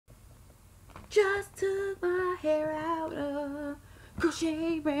Just took my hair out of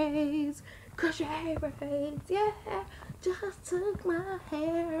crochet braids, crochet braids, yeah. Just took my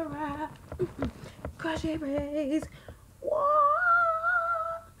hair out, crochet braids. Whoa.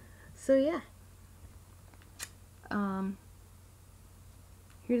 So yeah,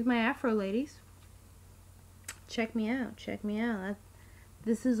 here's my afro, ladies. Check me out, check me out.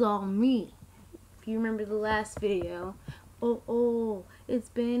 This is all me. If you remember the last video, oh, it's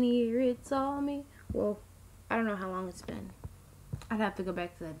been a year, it's all me. Well, I don't know how long it's been. I'd have to go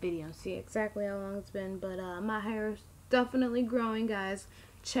back to that video and see exactly how long it's been, but my hair is definitely growing, guys.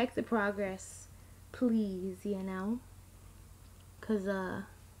 Check the progress, please, you know, because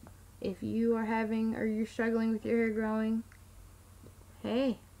if you are having, or you're struggling with your hair growing,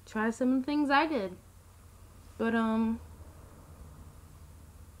 hey, try some of the things I did. But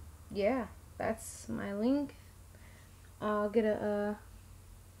yeah, that's my link. I'll get a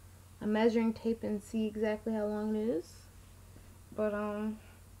measuring tape and see exactly how long it is. But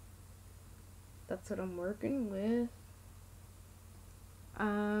that's what I'm working with.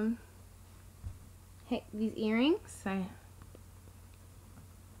 Hey, these earrings,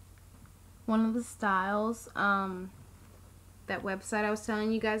 one of the styles, that website I was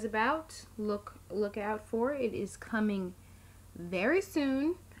telling you guys about, look out for it. It is coming very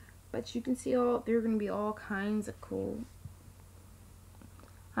soon, but you can see there are going to be all kinds of cool.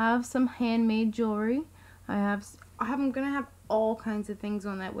 I have some handmade jewelry. I'm going to have all kinds of things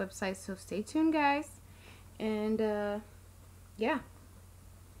on that website, so stay tuned, guys. And yeah,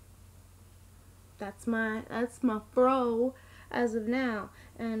 that's my fro as of now.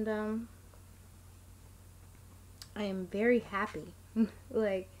 And I am very happy.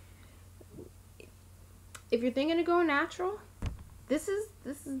 Like, if you're thinking of going natural, this is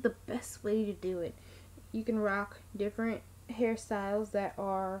the best way to do it. You can rock different hairstyles that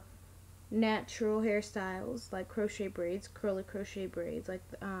are natural hairstyles, like crochet braids, curly crochet braids. Like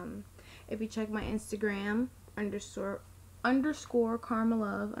if you check my Instagram __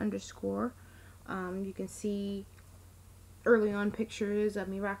 Karmalove _ you can see early on pictures of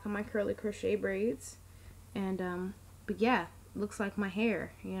me rocking my curly crochet braids. And but yeah, looks like my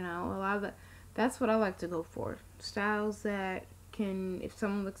hair, you know. A lot of that's what I like to go for. Styles that can, if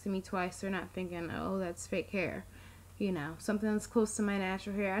someone looks at me twice, they're not thinking, oh, that's fake hair. You know, something that's close to my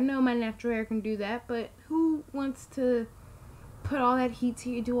natural hair. I know my natural hair can do that, but who wants to put all that heat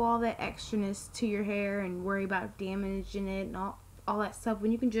to you, do all that extraness to your hair and worry about damaging it and all that stuff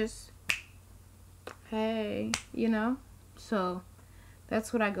when you can just, hey, you know? So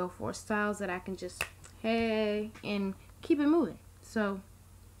that's what I go for. Styles that I can just, hey, and keep it moving. So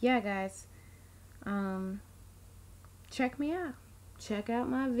yeah, guys, check me out. Check out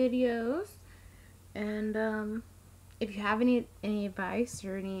my videos. And if you have any advice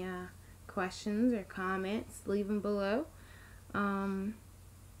or any questions or comments, leave them below.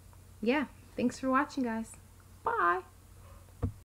 Yeah, thanks for watching, guys. Bye.